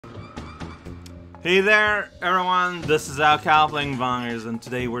Hey there, everyone. This is Al playing Vangers, and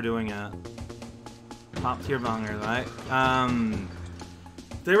today we're doing a top tier Vangers, right?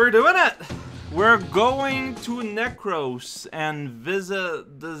 Today we're doing it. We're going to Necross and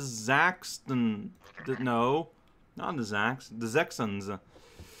visit the Zaxton. No, not the Zax. The Zexons.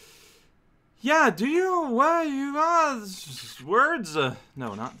 Yeah, do you? What you got? Words?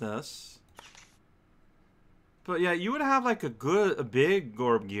 No, not this. But yeah, you would have like a big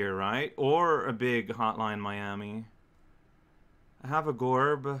Gorb gear, right? Or a big Hotline Miami. I have a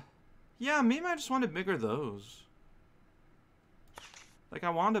Gorb. Yeah, maybe I just wanted bigger those. Like,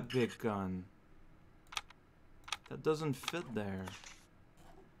 I want a big gun. That doesn't fit there.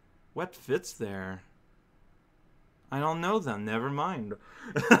 What fits there? I don't know then, never mind.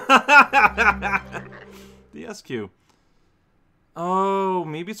 The SQ. Oh,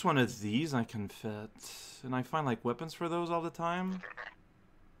 maybe it's one of these I can fit. And I find like weapons for those all the time.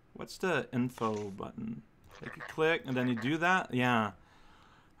 What's the info button? Like you click and then you do that? Yeah.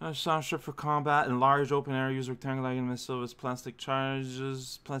 Sound strip for combat in large open area. Use rectangular missile with plastic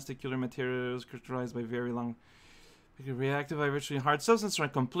charges, plasticular materials characterized by very long. Reactive by virtually hard substance.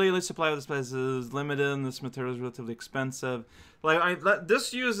 Right, completely supply of this place is limited. This material is relatively expensive. Like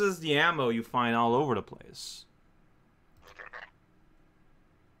this uses the ammo you find all over the place.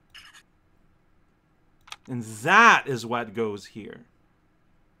 And that is what goes here.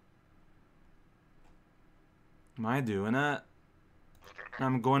 Am I doing it?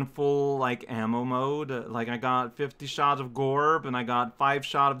 I'm going full, like, ammo mode. Like, I got 50 shots of Gorb, and I got 5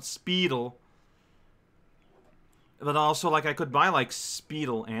 shots of Speedle. But also, like, I could buy, like,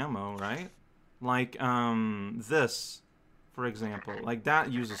 Speedle ammo, right? Like, this, for example. Like,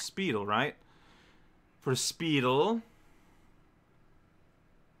 that uses Speedle, right? For Speedle...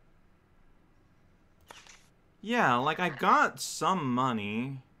 Yeah, like, I got some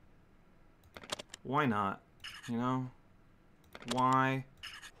money. Why not? You know? Why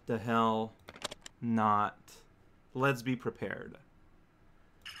the hell not? Let's be prepared.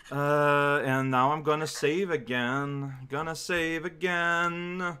 And now I'm gonna save again. Gonna save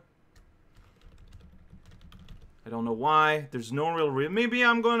again. I don't know why. There's no real maybe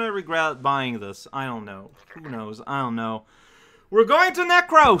I'm gonna regret buying this. I don't know. Who knows? I don't know. We're going to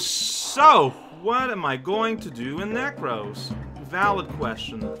Necross! So, what am I going to do in Necross? Valid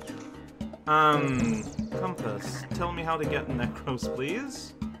question. Compass. Tell me how to get in Necross,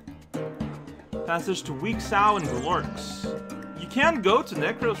 please. Passage to Weak Sow and Glorks. You can't go to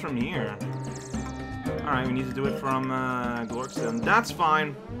Necross from here. Alright, we need to do it from Glorks then. That's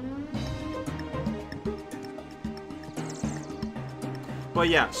fine. But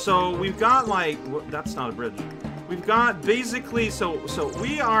yeah, so we've got like... That's not a bridge. We've got basically, so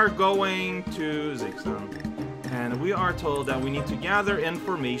we are going to Zixon, and we are told that we need to gather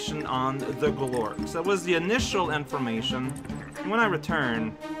information on the Glorks. That was the initial information. And when I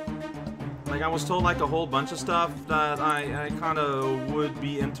return, like I was told like a whole bunch of stuff that I kind of would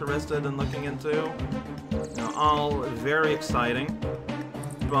be interested in looking into. You know, all very exciting.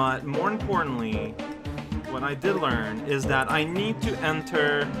 But more importantly, what I did learn is that I need to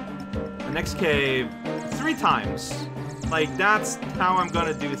enter the next cave 3 times. Like, that's how I'm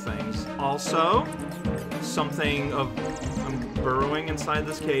gonna do things. Also, something of... I'm burrowing inside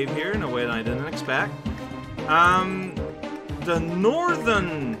this cave here in a way that I didn't expect. The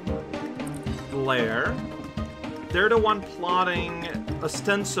northern lair, they're the one plotting,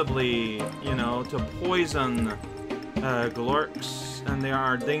 ostensibly, you know, to poison Glorks, and they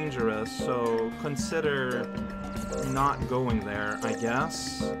are dangerous, so consider not going there, I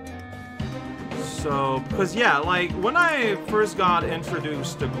guess. So, because yeah, like, when I first got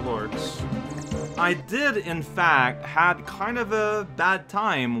introduced to Glorks, I did, in fact, had kind of a bad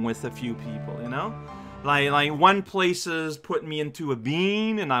time with a few people, you know? Like one places put me into a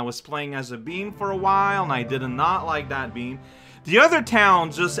bean, and I was playing as a bean for a while, and I did not like that bean. The other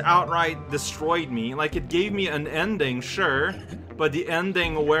town just outright destroyed me. Like, it gave me an ending, sure, but the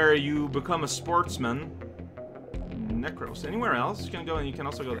ending where you become a sportsman. Necross. Anywhere else? You can go, and you can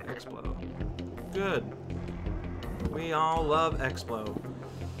also go to Explo. Good. We all love Explo.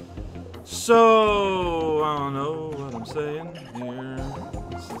 So, I don't know what I'm saying here.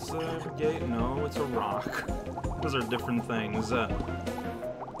 Is this a gate? No, it's a rock. Those are different things. So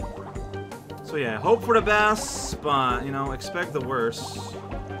yeah, hope for the best, but, you know, expect the worst.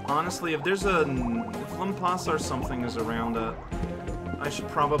 Honestly, if there's a... If Limpas or something is around it, I should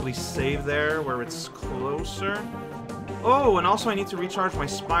probably save there where it's closer. Oh, and also I need to recharge my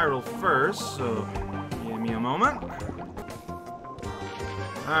spiral first, so give me a moment.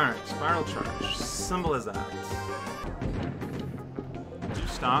 Alright, spiral charge. Simple as that.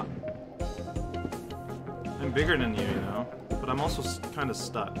 Stop. I'm bigger than you, you know? But I'm also kind of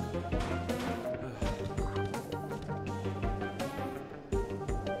stuck.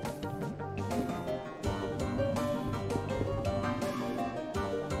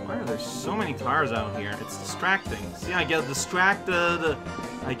 Why are there so many cars out here? It's distracting. See, I get distracted.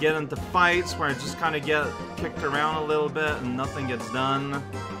 I get into fights where I just kind of get kicked around a little bit and nothing gets done.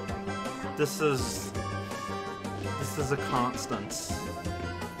 This is a constant.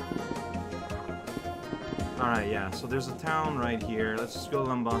 Alright, yeah, so there's a town right here. Let's just go to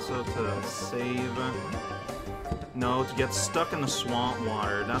Lambaso to save. No, to get stuck in the swamp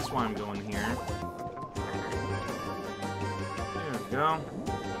water. That's why I'm going here. There we go.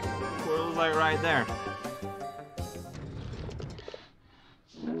 Portal's like right there.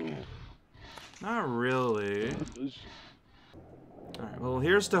 Not really. Alright, well,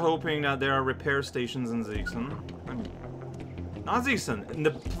 here's to hoping that there are repair stations in Zeexen. Not Zeexen. The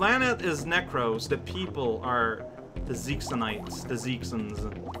planet is Necross. The people are the Zeexenites, the Zeexens.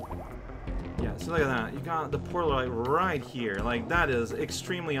 Yeah, so look at that. You got the portal like right here. Like, that is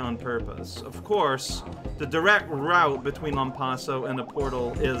extremely on purpose. Of course, the direct route between Lampaso and the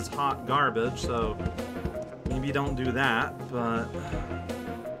portal is hot garbage, so maybe don't do that, but...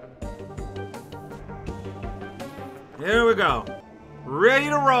 Here we go. Ready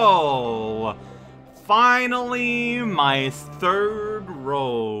to roll! Finally, my third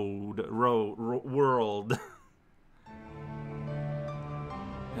world.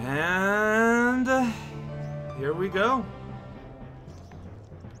 And here we go.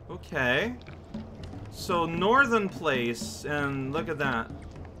 Okay. So northern place, and look at that.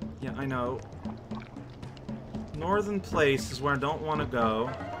 Yeah, I know. Northern place is where I don't want to go.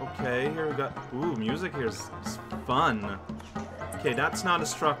 Okay, here we go. Ooh, music here is fun. Okay, that's not a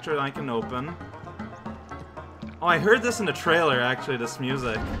structure that I can open. Oh, I heard this in the trailer, actually, this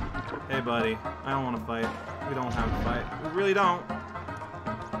music. Hey, buddy. I don't want to fight. We don't have to fight. We really don't.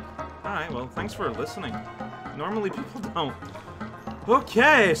 Alright, well, thanks for listening. Normally, people don't.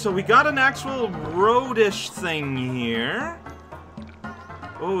 Okay, so we got an actual roadish thing here.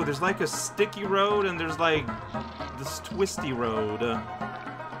 Oh, there's like a sticky road, and there's like this twisty road.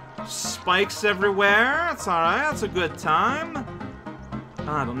 Spikes everywhere. That's alright. That's a good time.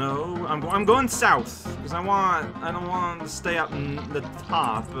 I don't know. I'm going south because I don't want to stay up in the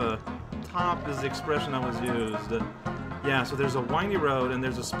top. Top is the expression that was used. Yeah. So there's a windy road and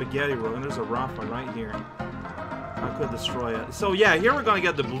there's a spaghetti road and there's a Rafa right here. I could destroy it. So yeah, here we're gonna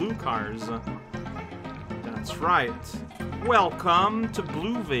get the blue cars. That's right. Welcome to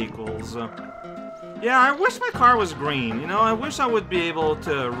blue vehicles. Yeah, I wish my car was green. You know, I wish I would be able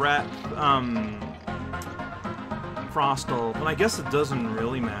to rep Frostal, but I guess it doesn't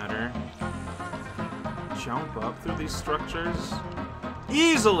really matter. Jump up through these structures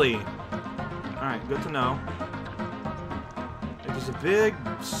easily. All right, good to know. There's a big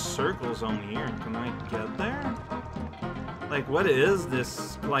circle zone here. Can I get there? Like, what is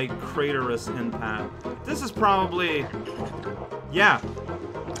this, like, craterous impact? This is probably... Yeah.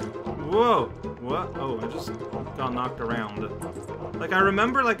 Whoa. What? Oh, I just got knocked around. Like, I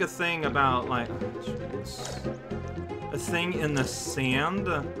remember, like, a thing about, like... a thing in the sand.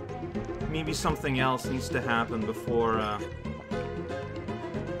 Maybe something else needs to happen before,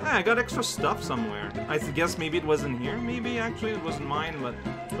 I got extra stuff somewhere. I guess maybe it wasn't here. Maybe, actually, it wasn't mine, but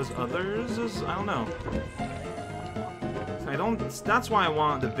it was others'? I don't know. That's why I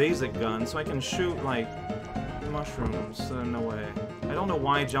want the basic gun, so I can shoot, like, mushrooms in a way. I don't know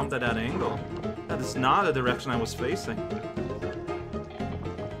why I jumped at that angle. That is not the direction I was facing.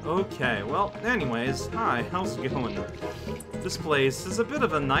 Okay, well, anyways, hi, how's it going? This place is a bit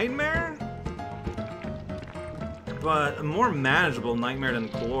of a nightmare, but a more manageable nightmare than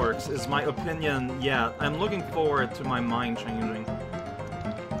Clorks is my opinion. Yeah, I'm looking forward to my mind changing.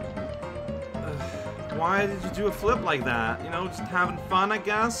 Why did you do a flip like that? You know, just having fun, I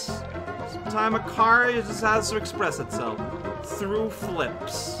guess? Sometimes a car just has to express itself through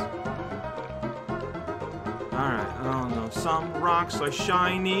flips. Alright, I don't know. Some rocks are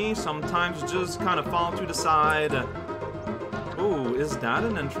shiny, sometimes just kind of fall to the side. Ooh, is that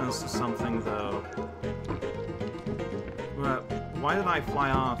an entrance to something, though? But why did I fly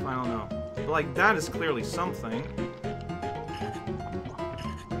off? I don't know. But, like, that is clearly something.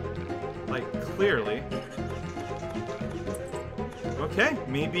 Like, clearly. Okay,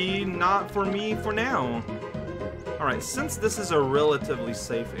 maybe not for me for now. Alright, since this is a relatively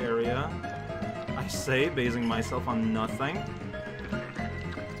safe area, I say, basing myself on nothing.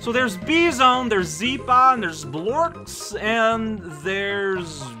 So there's B-Zone, there's Zipa, and there's Blorks, and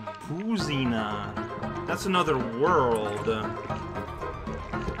there's Buzina. That's another world.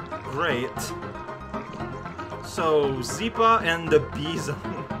 Great. So, Zipa and the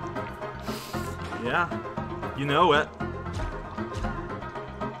B-Zone. Yeah, you know it.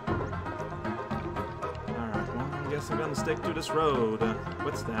 Alright, well, I guess I'm gonna stick to this road.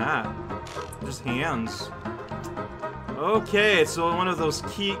 What's that? Just hands. Okay, so one of those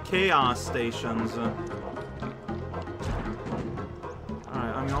chaos stations. Alright,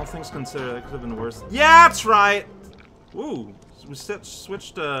 I mean, all things considered, that could have been worse. Yeah, that's right! Ooh, we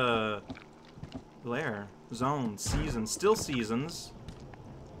switched, Lair, zone, season, still seasons.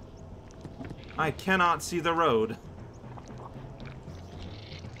 I cannot see the road.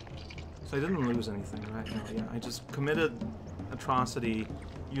 So I didn't lose anything, right? No, yeah, I just committed atrocity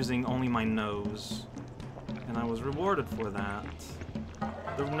using only my nose. And I was rewarded for that.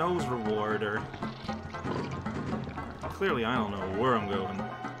 The nose rewarder. Clearly I don't know where I'm going.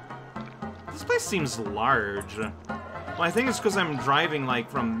 This place seems large. Well, I think it's because I'm driving, like,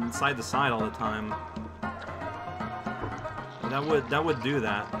 from side to side all the time. That would do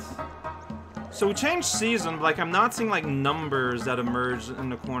that. So we changed season, but, like, I'm not seeing, like, numbers that emerge in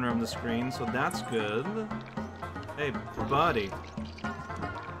the corner of the screen, so that's good. Hey, buddy.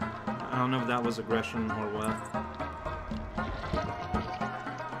 I don't know if that was aggression or what.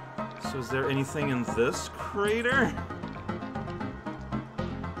 So is there anything in this crater?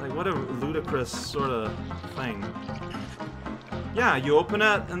 Like, what a ludicrous sort of thing. Yeah, you open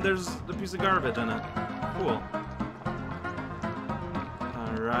it, and there's a piece of garbage in it. Cool.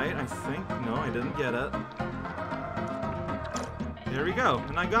 Alright, I think... No, I didn't get it. There we go,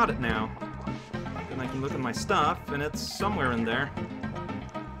 and I got it now. Then I can look at my stuff, and it's somewhere in there.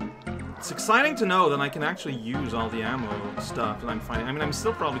 It's exciting to know that I can actually use all the ammo stuff that I'm finding. I mean, I'm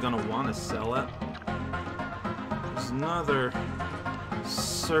still probably gonna want to sell it. There's another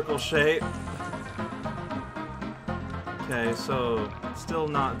circle shape. Okay, so still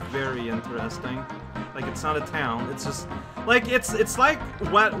not very interesting. Like, it's not a town. It's just like it's like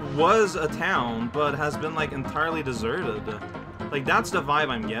what was a town but has been like entirely deserted. Like, that's the vibe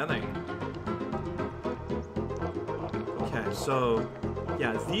I'm getting. Okay, so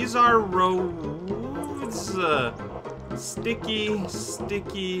yeah, these are roads. Sticky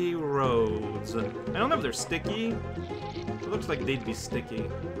roads. I don't know if they're sticky. It looks like they'd be sticky.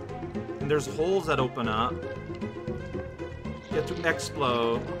 And there's holes that open up. You have to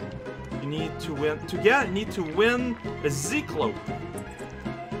explode. You need to win. You need to win a Z-Clope.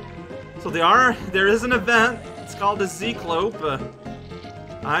 So there is an event. It's called a Z-Clope.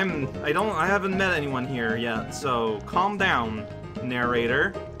 I haven't met anyone here yet, so calm down,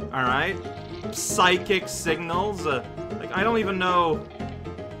 narrator. Alright? Psychic signals. Like, I don't even know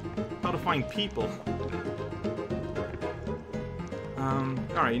how to find people.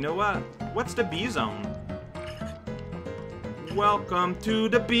 Alright, you know what? What's the B-Zone? Welcome to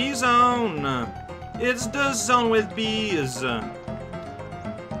the B-Zone! It's the zone with bees! And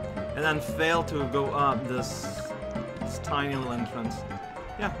then fail to go up this tiny little entrance.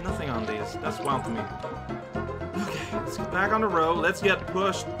 Yeah, nothing on these. That's wild to me. Okay, let's get back on the road. Let's get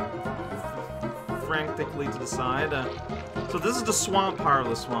pushed frantically to the side. So this is the swamp part of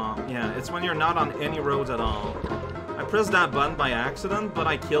the swamp. Yeah, it's when you're not on any roads at all. I pressed that button by accident, but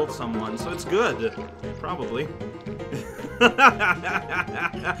I killed someone, so it's good. Probably.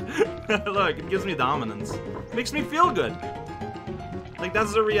 Look, it gives me dominance. Makes me feel good. Like,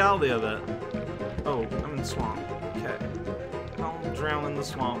 that's the reality of it. Oh, I'm in the swamp. Okay. I'll drown in the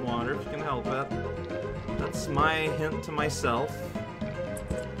swamp water if you can help it. That's my hint to myself.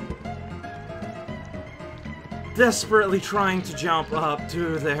 Desperately trying to jump up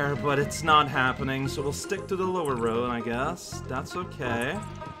to there, but it's not happening, so we'll stick to the lower road, I guess. That's okay.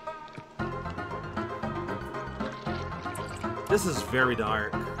 This is very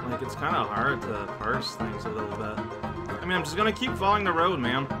dark. Like, it's kind of hard to parse things a little bit. I mean, I'm just gonna keep following the road,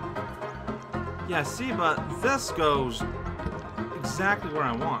 man. Yeah, see, but this goes exactly where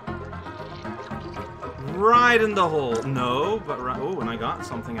I want. Right in the hole. No, but right... Oh, and I got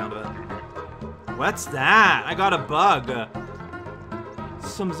something out of it. What's that? I got a bug.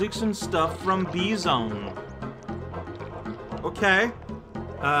 Some stuff from B-Zone. Okay.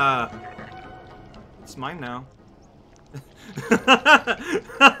 It's mine now.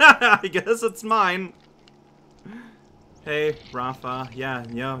 I guess it's mine. Hey, Rafa. Yeah,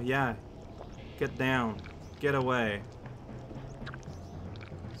 yeah. Get down. Get away.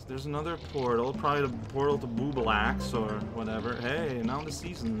 So there's another portal. Probably the portal to Boobalax or whatever. Hey, now the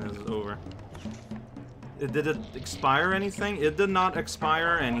season is over. Did it expire anything? It did not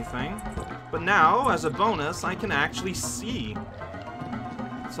expire anything. But now, as a bonus, I can actually see.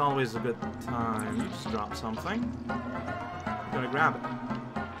 It's always a good time. You just drop something. I'm gonna grab it.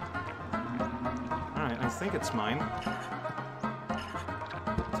 Alright, I think it's mine.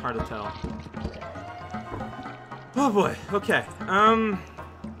 It's hard to tell. Oh boy, okay.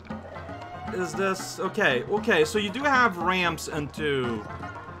 Is this... Okay, okay, so you do have ramps into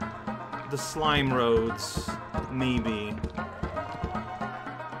the slime roads, maybe.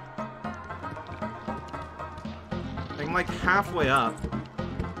 I'm like halfway up.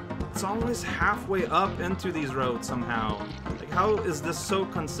 It's always halfway up into these roads somehow. Like, how is this so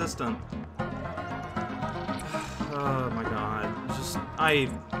consistent? Oh my god. Just,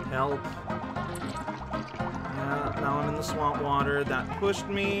 help. Yeah, now I'm in the swamp water. That pushed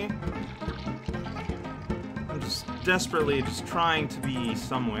me. I'm just desperately just trying to be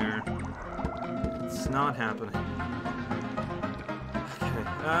somewhere. It's not happening.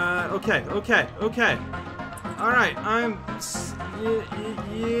 Okay, okay. Alright, I'm...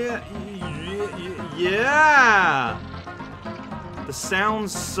 Yeah! The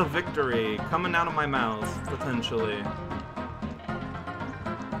sounds of victory coming out of my mouth, potentially.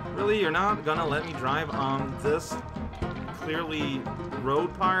 Really, you're not gonna let me drive on this clearly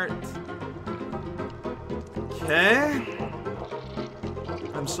road part? Okay.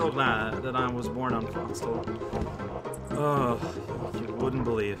 I'm so glad that I was born on Frostal. Oh, you wouldn't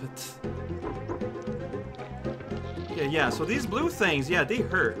believe it. Okay, yeah, so these blue things, yeah, they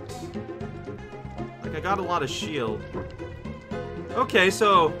hurt. Like, I got a lot of shield. Okay,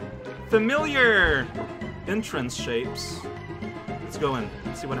 so familiar entrance shapes. Let's go in,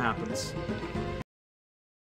 see what happens.